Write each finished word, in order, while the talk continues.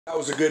That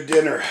was a good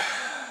dinner.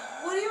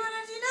 What do you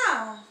want to do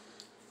now?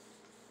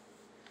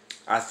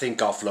 I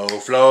think I'll flow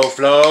appreciation.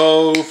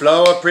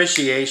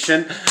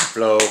 Flow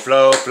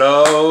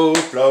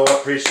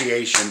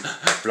appreciation.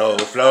 Flow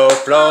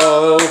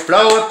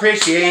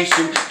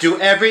appreciation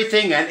to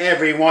everything and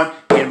everyone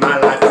in my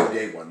life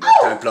today. One more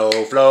time. Flow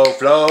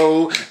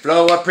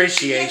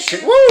appreciation.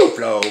 Woo!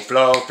 Flow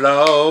appreciation.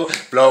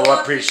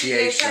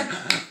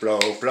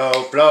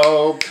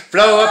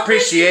 Flow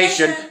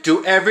appreciation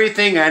to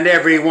everything and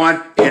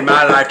everyone in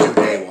my life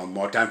today. One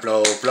more time.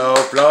 Flow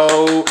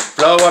appreciation.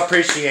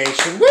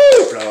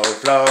 Woo! Flow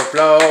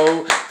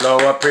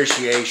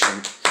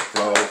appreciation.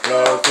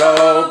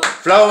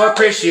 Flow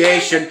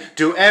appreciation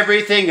to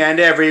everything and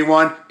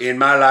everyone in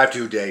my life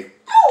today.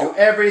 To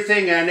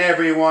everything and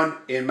everyone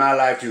in my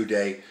life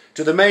today.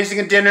 To the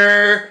amazing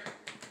dinner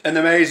and the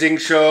amazing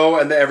show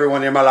and the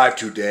everyone in my life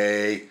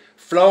today.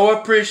 Flow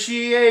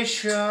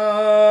appreciation.